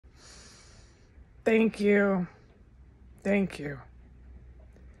Thank you. Thank you.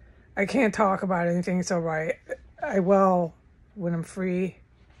 I can't talk about anything. It's all right. I will when I'm free.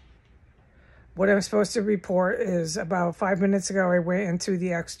 What I'm supposed to report is about 5 minutes ago, I went into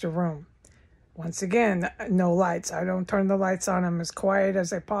the extra room. Once again, no lights. I don't turn the lights on. I'm as quiet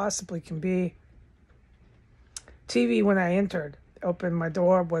as I possibly can be. TV, when I entered, opened my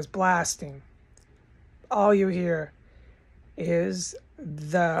door, was blasting. All you hear is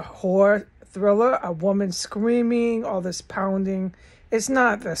the horror thriller, a woman screaming, all this pounding. It's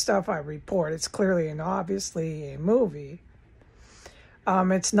not the stuff I report. It's clearly and obviously a movie.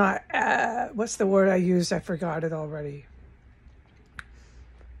 It's not, what's the word I used? I forgot it already.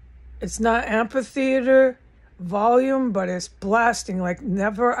 It's not amphitheater volume, but it's blasting. Like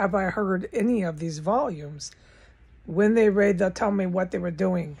never have I heard any of these volumes. When they raid, they'll tell me what they were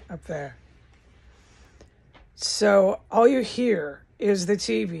doing up there. So all you hear is the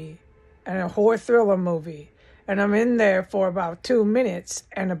TV and a horror thriller movie. And I'm in there for about 2 minutes.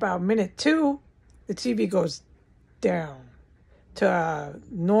 And about minute 2, the TV goes down to a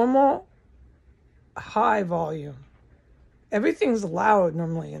normal high volume. Everything's loud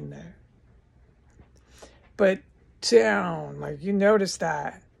normally in there. But down, like you notice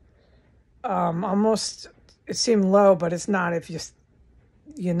that. Almost, it seemed low, but it's not. If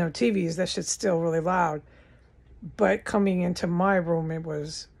you know TVs, that shit's still really loud. But coming into my room, it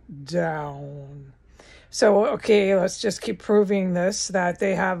was down. So, okay, let's just keep proving this, that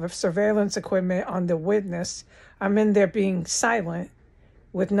they have surveillance equipment on the witness. I'm in there being silent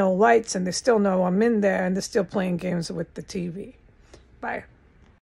with no lights, and they still know I'm in there, and they're still playing games with the TV. Bye.